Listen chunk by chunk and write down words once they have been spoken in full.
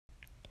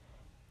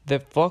The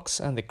Fox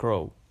and the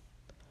Crow.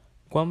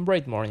 One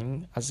bright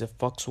morning, as the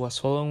fox was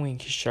following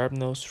his sharp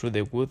nose through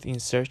the wood in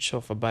search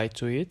of a bite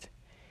to eat,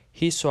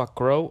 he saw a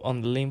crow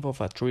on the limb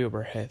of a tree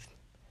overhead.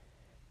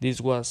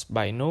 This was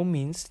by no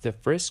means the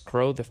first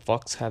crow the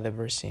fox had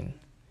ever seen.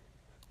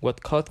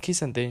 What caught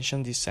his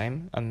attention this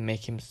time and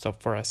made him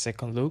stop for a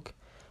second look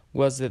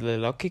was that the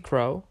lucky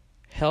crow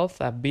held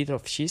a bit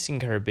of cheese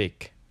in her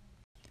beak.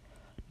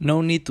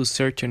 "No need to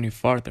search any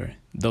farther,"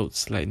 thought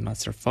sly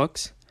Master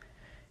Fox.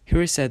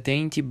 "Here is a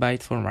dainty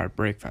bite for our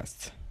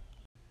breakfast."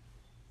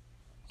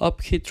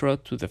 Up he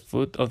trotted to the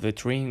foot of the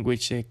tree in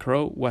which the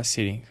crow was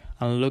sitting,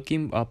 and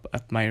looking up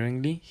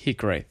admiringly, he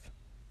cried,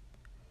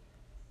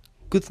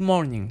 "Good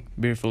morning,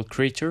 beautiful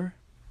creature."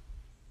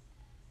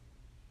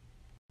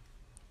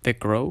 The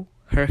crow,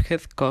 her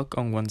head cocked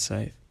on one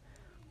side,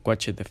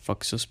 watched the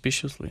fox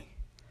suspiciously,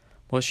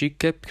 but she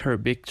kept her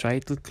beak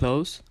tightly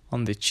closed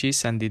on the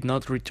cheese and did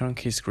not return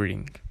his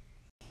greeting.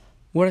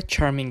 "What a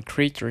charming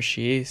creature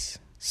she is,"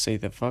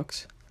 said the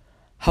fox.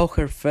 "How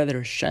her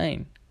feathers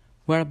shine!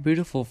 What a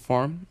beautiful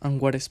form,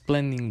 and what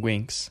splendid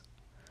wings!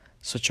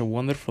 Such a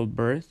wonderful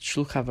bird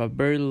should have a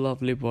very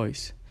lovely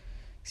voice,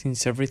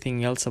 since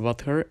everything else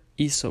about her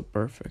is so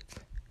perfect.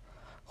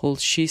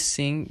 Could she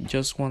sing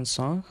just one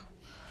song?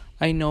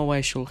 I know I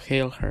shall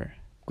hail her,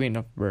 Queen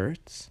of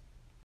Birds."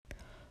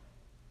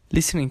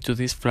 Listening to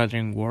these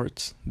flattering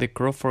words, the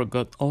crow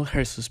forgot all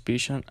her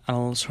suspicion and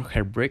also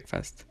her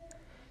breakfast.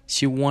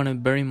 She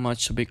wanted very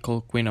much to be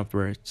called Queen of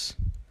Birds,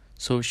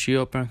 so she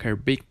opened her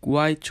beak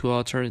wide to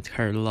utter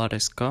her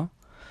loudest caw,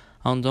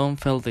 and down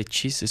fell the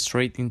cheese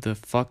straight into the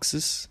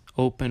fox's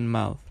open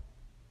mouth.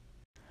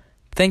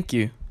 "Thank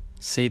you,"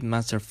 said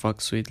Master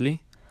Fox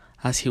sweetly,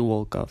 as he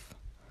walked off.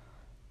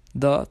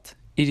 "Dot,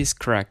 it is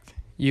cracked.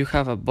 You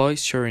have a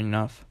voice sure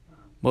enough,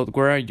 but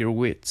where are your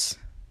wits?"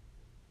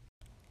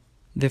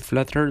 The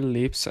flatterer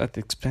lives at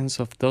the expense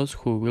of those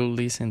who will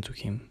listen to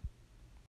him.